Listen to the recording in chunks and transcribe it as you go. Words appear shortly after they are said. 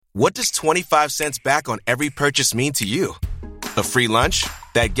What does 25 cents back on every purchase mean to you? A free lunch?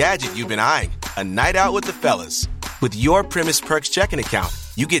 That gadget you've been eyeing? A night out with the fellas? With your Primis Perks checking account,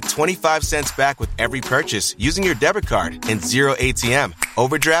 you get 25 cents back with every purchase using your debit card and zero ATM,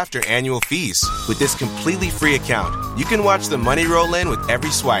 overdraft, or annual fees. With this completely free account, you can watch the money roll in with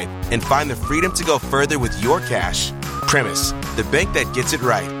every swipe and find the freedom to go further with your cash. Primis, the bank that gets it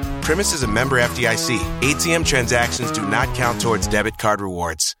right. Primis is a member FDIC. ATM transactions do not count towards debit card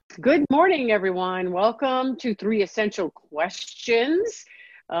rewards. Good morning, everyone. Welcome to 3 Essential Questions.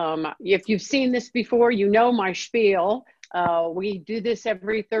 If you've seen this before, you know my spiel. We do this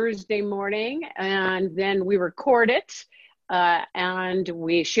every Thursday morning, and then we record it, and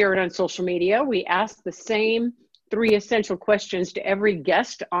we share it on social media. We ask the same 3 essential questions to every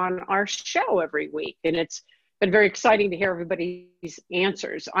guest on our show every week, and it's been very exciting to hear everybody's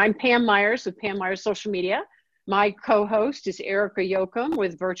answers. I'm Pam Myers with Pam Myers Social Media. My co-host is Erica Yoakum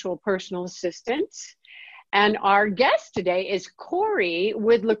with Virtual Personal Assistant. And our guest today is Corey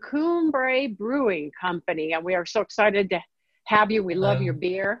with La Cumbre Brewing Company. And we are so excited to have you. We love your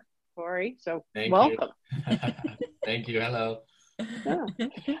beer, Corey. So welcome. Thank you. Hello. Yeah.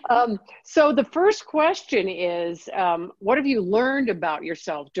 So the first question is, what have you learned about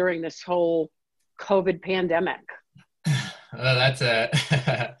yourself during this whole COVID pandemic? Well, that's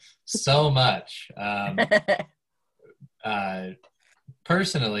so much.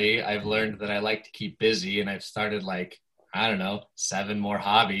 Personally, I've learned that I like to keep busy, and I've started 7 more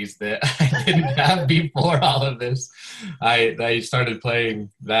hobbies that I didn't have before all of this. I started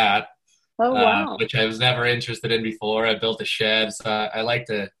playing that, which I was never interested in before. I built a shed, so I like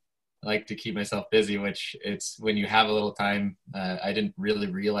to keep myself busy, which it's when you have a little time. I didn't really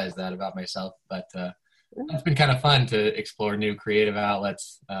realize that about myself, but it's been kind of fun to explore new creative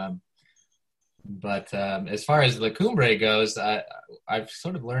outlets. But as far as La Cumbre goes, I've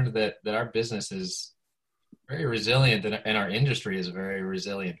sort of learned that our business is very resilient, and our industry is very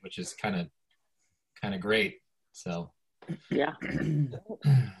resilient, which is kind of great. So, yeah.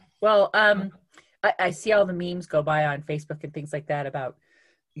 Well, I see all the memes go by on Facebook and things like that about,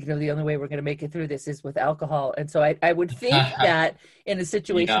 the only way we're going to make it through this is with alcohol. And so I would think that in a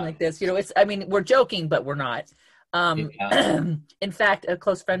situation like this, we're joking, but we're not. In fact, a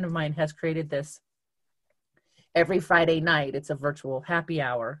close friend of mine has created this every Friday night. It's a virtual happy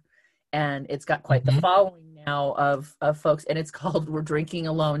hour, and it's got quite the following now of folks, and it's called We're Drinking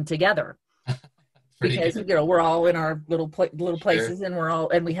Alone Together. Because we're all in our little places, sure.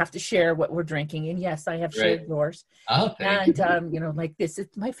 and we have to share what we're drinking. And yes, I have shared yours. Oh, thank you. This is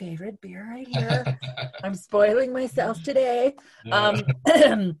my favorite beer right here. I'm spoiling myself today.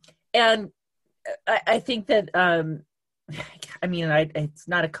 And I think that it's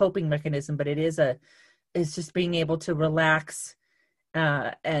not a coping mechanism, but it's just being able to relax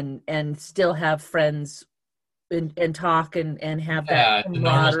and still have friends and talk and have that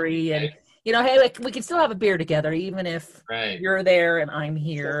camaraderie and. Hey, we can still have a beer together, even if you're there and I'm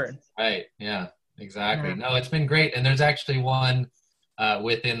here. Right. Yeah, exactly. Yeah. No, it's been great. And there's actually one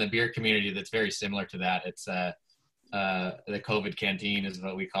within the beer community that's very similar to that. It's the COVID canteen is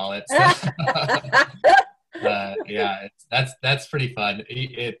what we call it. So, that's pretty fun.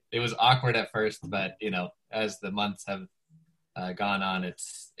 It was awkward at first, but as the months have gone on,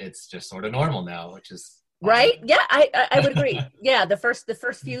 it's just sort of normal now, which is right. Yeah, I would agree. Yeah, the first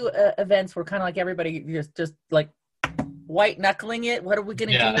few events were kind of like everybody just like white knuckling it. What are we going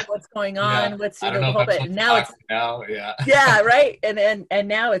to do? What's going on? What's the whole bit? Now it's yeah, right. And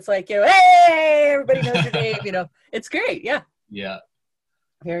now it's like hey, everybody knows your name. It's great. Yeah. Yeah.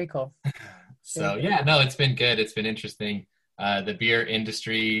 Very cool. So it's been good. It's been interesting. The beer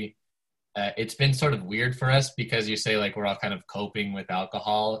industry, it's been sort of weird for us because you say we're all kind of coping with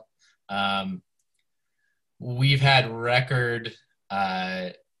alcohol. We've had record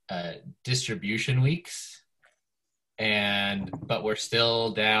distribution weeks, but we're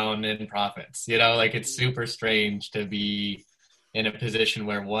still down in profits. It's super strange to be in a position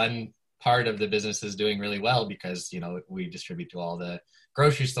where one part of the business is doing really well because, we distribute to all the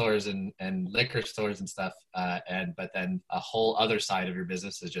grocery stores and liquor stores and stuff. But then a whole other side of your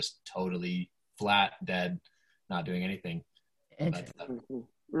business is just totally flat, dead, not doing anything. Interesting.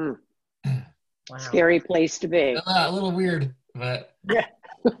 Wow. Scary place to be. A little weird, but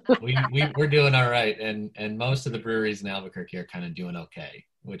we're doing all right, and most of the breweries in Albuquerque are kind of doing okay,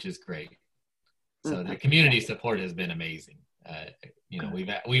 which is great. So the community support has been amazing.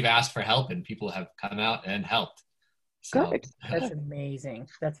 We've asked for help, and people have come out and helped. So, good. That's amazing.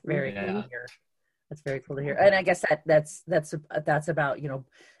 That's very cool to hear. That's very cool to hear. And I guess that's about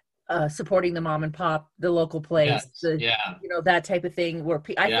supporting the mom and pop, the local place, that type of thing. Where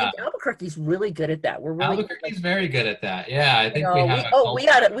I think Albuquerque's really good at that. We're really Albuquerque's very good at that. Yeah, I think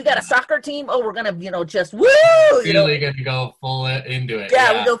we got a soccer team. Oh, we're gonna just woo. Really gonna go full into it.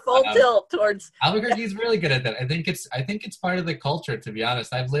 Yeah, we go full tilt towards. Albuquerque's really good at that. I think it's part of the culture. To be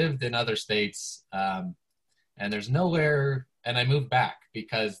honest, I've lived in other states, and there's nowhere. And I moved back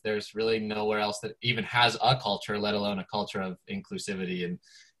because there's really nowhere else that even has a culture, let alone a culture of inclusivity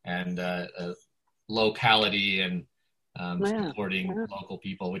and locality and supporting local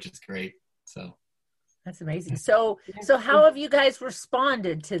people, which is great. So that's amazing. So how have you guys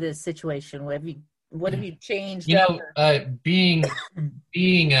responded to this situation? What have you changed? Being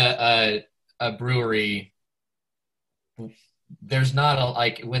a brewery, there's not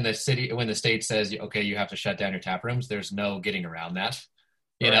when the state says, okay, you have to shut down your tap rooms, there's no getting around that.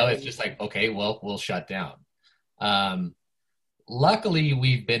 It's just like, okay, well, we'll shut down. Luckily,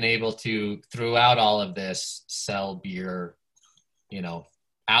 we've been able to, throughout all of this, sell beer,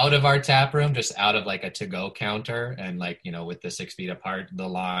 out of our tap room, just out of like a to-go counter and with the 6 feet apart, the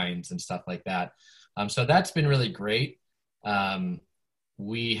lines and stuff like that. So that's been really great.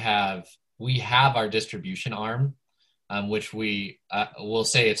 We have our distribution arm, which we'll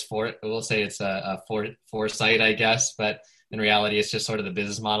say it's a foresight, I guess, but in reality, it's just sort of the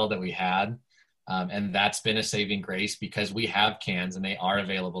business model that we had. And that's been a saving grace because we have cans and they are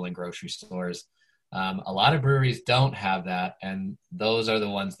available in grocery stores. A lot of breweries don't have that. And those are the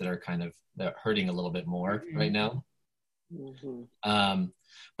ones that are kind of hurting a little bit more right now. Mm-hmm.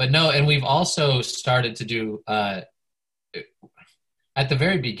 But no, and we've also started to do, at the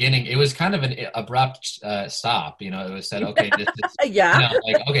very beginning, it was kind of an abrupt stop. It was said, okay, this is,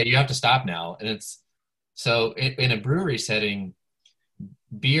 okay, you have to stop now. And it's, so in a brewery setting,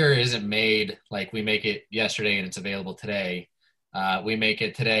 beer isn't made like we make it yesterday and it's available today. We make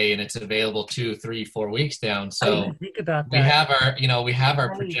it today and it's available 2, 3, 4 weeks down. So think about that. we have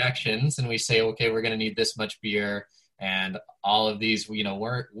our projections and we say, okay, we're going to need this much beer and all of these,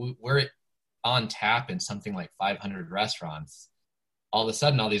 we're on tap in something like 500 restaurants. All of a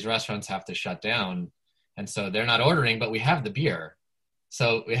sudden, all these restaurants have to shut down. And so they're not ordering, but we have the beer.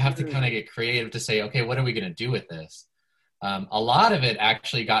 So we have to kind of get creative to say, okay, what are we going to do with this? A lot of it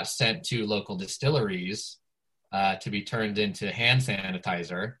actually got sent to local distilleries to be turned into hand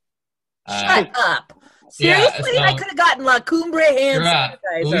sanitizer. Shut up. Seriously? I could have gotten La Cumbre hand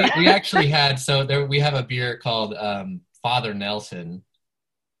sanitizer. We actually had, we have a beer called Father Nelson.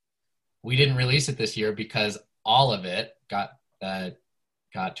 We didn't release it this year because all of it got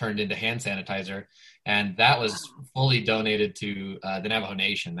turned into hand sanitizer, and that was fully donated to the Navajo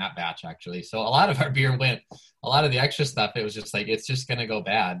Nation, that batch actually. So a lot of our beer a lot of the extra stuff, it was just like, it's just going to go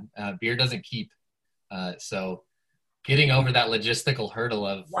bad. Beer doesn't keep. So getting over that logistical hurdle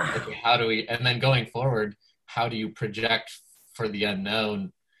of okay, how do we, and then going forward, how do you project for the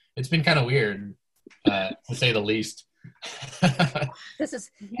unknown? It's been kind of weird, to say the least. This is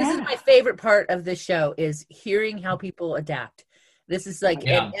my favorite part of this show is hearing how people adapt. This is like,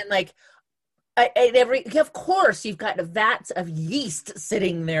 and like, of course, you've got vats of yeast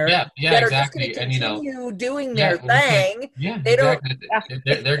sitting there. Yeah, that exactly. Are just continue doing their thing. Yeah, they exactly.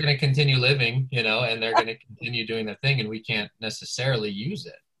 They're going to continue living, and they're going to continue doing their thing, and we can't necessarily use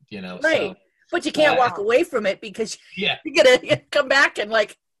it, Right. So, but you can't walk away from it because you're going to come back and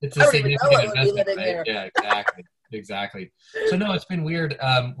like, it's a significant investment, right? Yeah, exactly. Exactly. So no, it's been weird.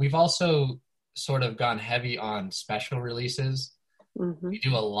 We've also sort of gone heavy on special releases. Mm-hmm. We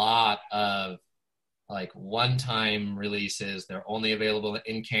do a lot of like one-time releases. They're only available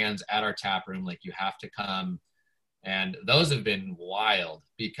in cans at our tap room. Like you have to come, and those have been wild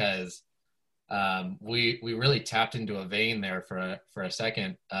because we really tapped into a vein there for a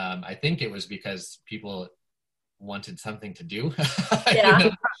second. I think it was because people wanted something to do.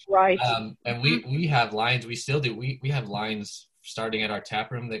 Right. And we have lines, we still do. We have lines starting at our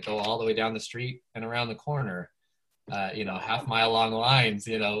tap room that go all the way down the street and around the corner, half-mile long lines,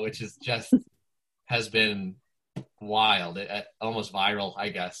 which is just has been wild, almost viral, I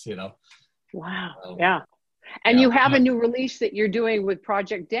guess, Wow. So, yeah. And you have a new release that you're doing with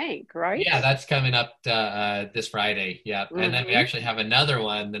Project Dank, right? Yeah, that's coming up this Friday. Yeah. Mm-hmm. And then we actually have another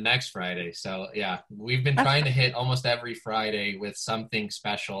one the next Friday. So yeah, we've been trying to hit almost every Friday with something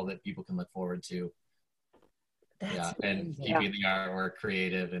special that people can look forward to. And keeping the artwork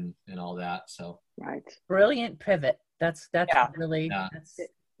creative and all that. So right. Brilliant pivot. That's really that's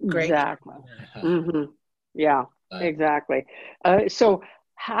great. Exactly. Mm-hmm. Yeah, exactly. So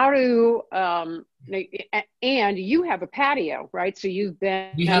how do and you have a patio, right? So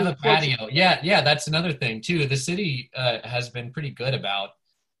we have a patio. Yeah, that's another thing too. The city has been pretty good about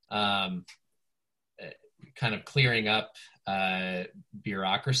kind of clearing up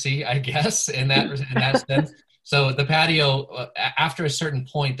bureaucracy, I guess, in that sense. So the patio, after a certain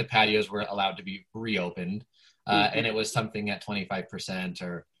point, the patios were allowed to be reopened, and it was something at 25%,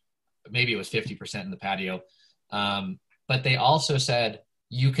 or maybe it was 50% in the patio. But they also said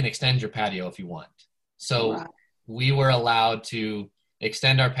you can extend your patio if you want. So we were allowed to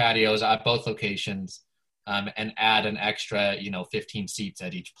extend our patios at both locations, and add an extra, 15 seats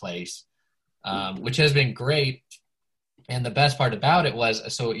at each place, which has been great. And the best part about it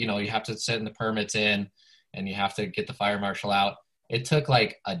was, so, you have to send the permits in and you have to get the fire marshal out. It took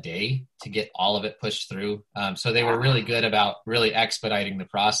like a day to get all of it pushed through. So they were really good about really expediting the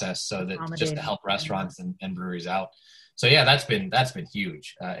process, so that just to help restaurants and breweries out. So yeah, that's been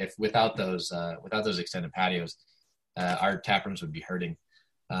huge. If without those extended patios, our tap rooms would be hurting.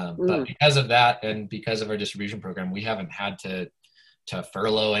 But because of that, and because of our distribution program, we haven't had to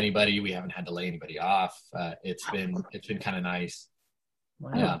furlough anybody. We haven't had to lay anybody off. It's been kind of nice.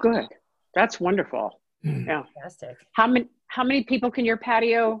 Wow. Yeah. Oh, good. That's wonderful. Yeah. Fantastic. How many people can your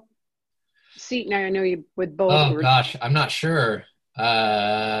patio seat? Now I know you with both. Oh gosh, I'm not sure.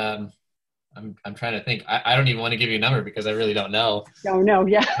 I'm trying to think. I don't even want to give you a number because I really don't know. No,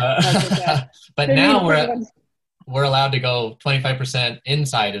 yeah. But now we're allowed to go 25%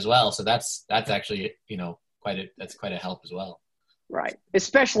 inside as well. So that's actually, that's quite a help as well. Right.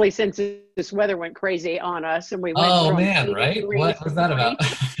 Especially since this weather went crazy on us and we went. Oh man, right? What was that about?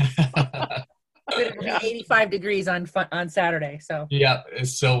 It'll be 85 degrees on Saturday. So yeah,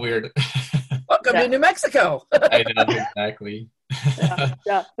 it's so weird. Welcome to New Mexico. I know, exactly.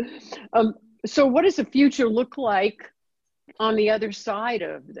 Yeah. So what does the future look like on the other side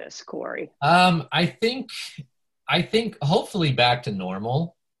of this, Corey? I think hopefully back to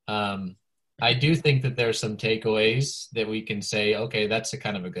normal. I do think that there's some takeaways that we can say, okay, that's a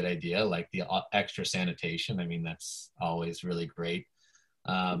kind of a good idea, like the extra sanitation. I mean, that's always really great.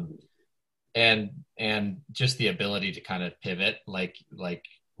 And just the ability to kind of pivot, like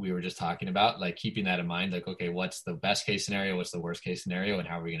we were just talking about, like keeping that in mind, like, okay, what's the best case scenario? What's the worst case scenario? And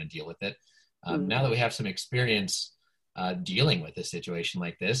how are we going to deal with it? Now that we have some experience dealing with a situation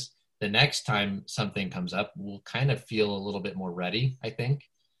like this, the next time something comes up, we'll kind of feel a little bit more ready, I think.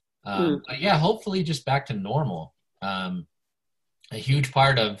 But yeah, hopefully just back to normal. A huge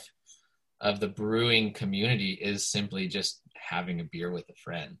part of the brewing community is simply just having a beer with a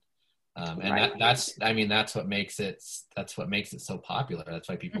friend. And that's what makes it so popular. That's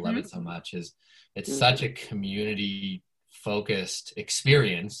why people love it so much, is it's such a community focused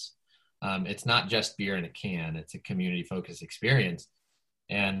experience. It's not just beer in a can, it's a community focused experience.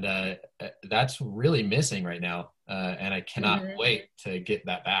 And that's really missing right now. And I cannot wait to get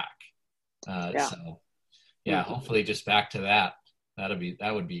that back. So yeah, hopefully just back to that.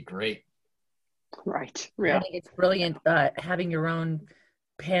 That would be great. Right. Yeah. I think it's brilliant having your own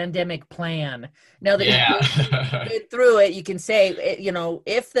pandemic plan. Now that you've been through it, you can say,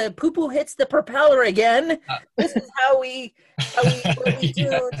 if the poo-poo hits the propeller again, this is what we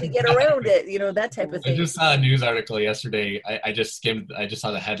do to get around it, that type of thing. I just saw a news article yesterday. I just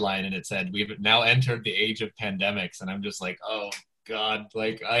saw the headline and it said, we've now entered the age of pandemics. And I'm just like, oh God,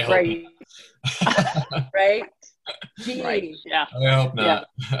 like I hope not. Right. Gee. Right. Yeah. I hope not.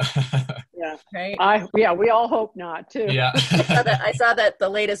 Yeah. Right. We all hope not too. Yeah. I saw that the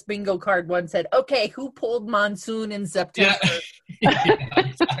latest bingo card one said, okay, who pulled monsoon in September? Yeah,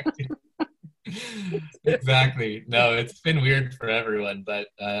 exactly. Exactly. No, it's been weird for everyone, but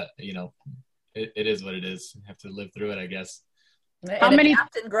it is what it is. You have to live through it, I guess. How many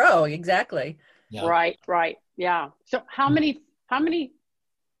adapt and grow? Exactly. Yeah. Right. Yeah. So how many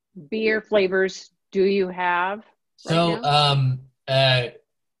beer flavors do you have?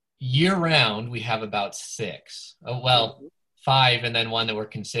 Year round, we have about 6. 5, and then one that we're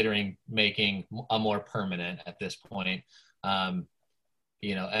considering making a more permanent at this point.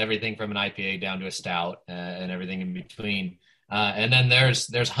 Everything from an IPA down to a stout, and everything in between. And then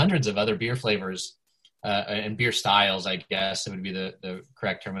there's hundreds of other beer flavors and beer styles, I guess it would be the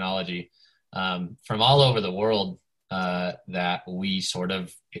correct terminology, from all over the world that we sort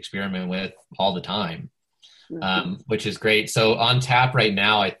of experiment with all the time. Which is great. So on tap right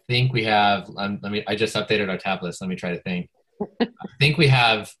now, I think we have, I just updated our tap list. Let me try to think. I think we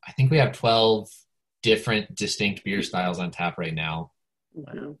have 12 different distinct beer styles on tap right now,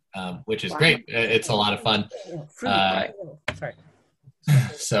 which is great. It's a lot of fun. Sorry.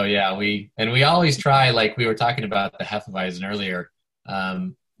 So yeah, we always try, like we were talking about the Hefeweizen earlier.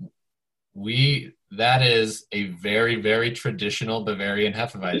 That is a very, very traditional Bavarian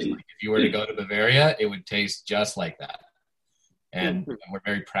Hefeweizen. Like if you were to go to Bavaria, it would taste just like that. And we're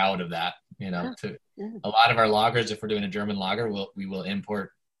very proud of that. To a lot of our lagers, if we're doing a German lager, we will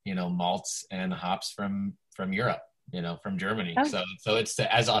import, malts and hops from Europe, from Germany. So it's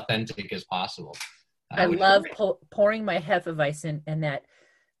as authentic as possible. I love pouring my Hefeweizen and that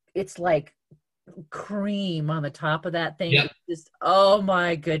it's like cream on the top of that thing. Yep. Just, oh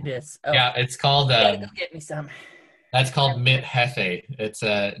my goodness. Oh. Yeah, it's called Go get me some. That's called Mithefe. It's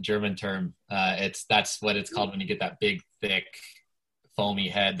a German term. That's what it's called when you get that big, thick, foamy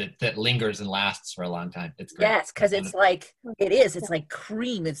head that lingers and lasts for a long time. It's great. Yes, because it's like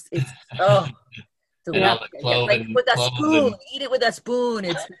cream. It's oh. And all the clove like and with a clove spoon. and, Eat it with a spoon.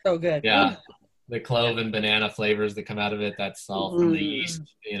 It's so good. Yeah, the clove and banana flavors that come out of it. That's all from the yeast.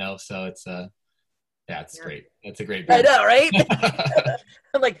 So it's it's great. It's a great beer. I know, right?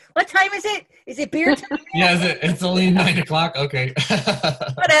 I'm like, what time is it? Is it beer time? Yeah, it's only 9:00. Okay.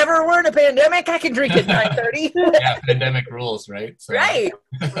 Whatever. We're in a pandemic. I can drink at 9:30. Yeah, pandemic rules, right? So. Right.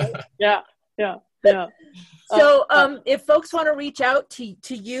 Yeah. So, if folks want to reach out to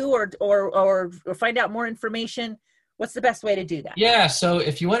you or find out more information, what's the best way to do that? Yeah. So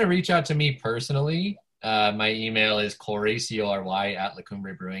if you want to reach out to me personally, my email is Cory, CORY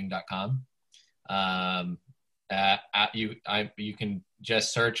 @lacumbrebrewing.com. You can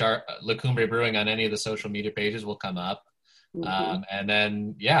just search our La Cumbre Brewing on any of the social media pages. Will come up. And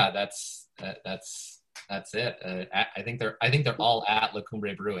then, that's it. I think they're all at La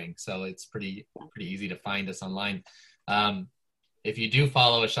Cumbre Brewing. So it's pretty easy to find us online. If you do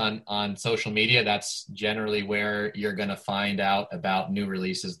follow us on social media, that's generally where you're going to find out about new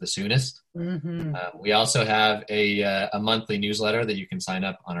releases the soonest. We also have a monthly newsletter that you can sign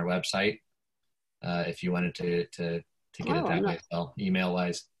up on our website. If you wanted to get it that way, well, email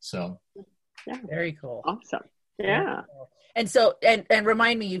wise. So very cool. Awesome. Yeah. And so, and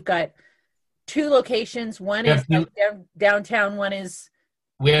remind me, you've got 2 locations. One is downtown. One is.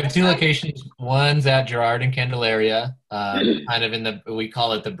 We have 2 locations. One's at Girard and Candelaria, kind of we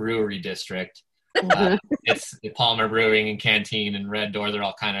call it the brewery district. It's the Palmer Brewing and Canteen and Red Door. They're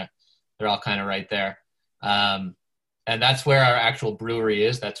all kind of right there. And that's where our actual brewery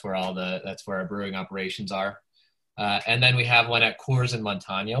is. That's where our brewing operations are. And then we have one at Coors and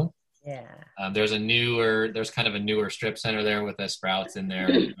Montano. Yeah. There's kind of a newer strip center there with the Sprouts in there.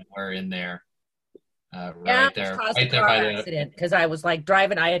 We're in there. Right there by the accident, because I was like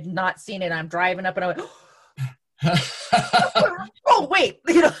driving. I had not seen it. I'm driving up and I went, oh wait,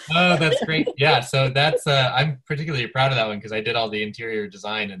 Oh, that's great. Yeah, so that's I'm particularly proud of that one because I did all the interior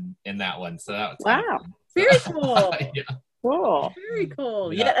design in that one. So that was wow, very cool. Yeah. Cool. Very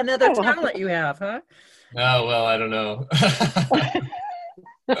cool. Yeah. Yet another talent you have, huh? Oh well, I don't know.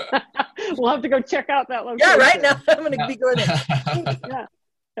 We'll have to go check out that location. Yeah, right now I'm going to be going there.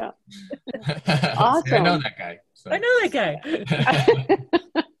 Yeah. Awesome. See, I know that guy. So. I know that guy.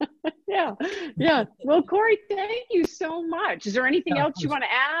 Yeah. Well, Cory, thank you so much. Is there anything else you want to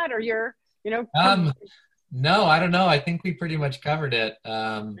add, or No, I don't know. I think we pretty much covered it.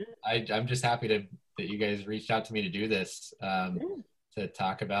 I'm just happy that you guys reached out to me to do this, to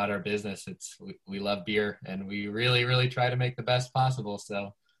talk about our business. We love beer, and we really, really try to make the best possible.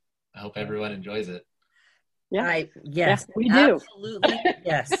 So I hope everyone enjoys it. Yeah. Yes, we do. Absolutely.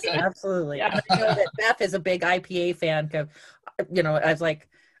 Yes, absolutely. Yeah. I know that Beth is a big IPA fan. I was like,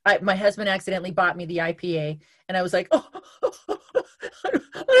 my husband accidentally bought me the IPA, and I was like, oh,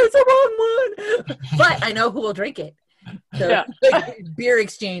 it's the wrong one. But I know who will drink it. So beer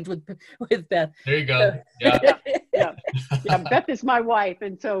exchange with Beth. There you go. Yeah. Beth is my wife,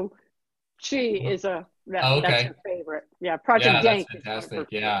 and so she is that's her favorite. Yeah, Project Dank. That's fantastic.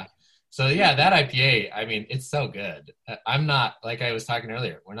 Yeah. So that IPA, I mean, it's so good. I'm not, like I was talking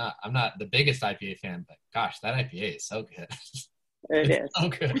earlier, I'm not the biggest IPA fan, but gosh, that IPA is so good. It is so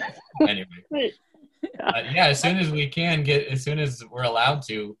good. Anyway, as soon as we're allowed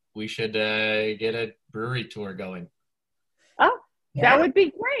to, we should get a brewery tour going. Oh, that would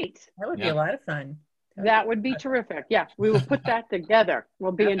be great. That would be a lot of fun. That would be terrific. Yeah, we will put that together.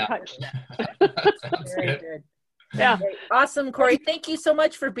 We'll be in touch. Very good. Yeah. Awesome, Cory. Thank you so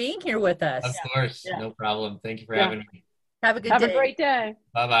much for being here with us. Of course. Yeah. No problem. Thank you for having me. Have a good day. Have a great day.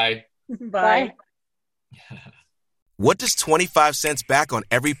 Bye-bye. Bye. What does 25 cents back on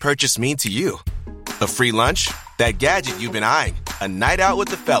every purchase mean to you? A free lunch? That gadget you've been eyeing? A night out with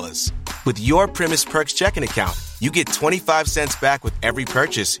the fellas? With your Primis Perks checking account, you get 25 cents back with every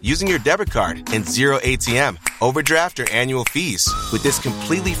purchase using your debit card and 0 ATM, overdraft, or annual fees. With this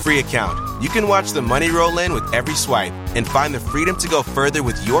completely free account, you can watch the money roll in with every swipe and find the freedom to go further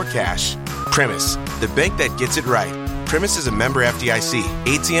with your cash. Primis, the bank that gets it right. Primis is a member FDIC.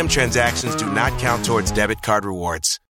 ATM transactions do not count towards debit card rewards.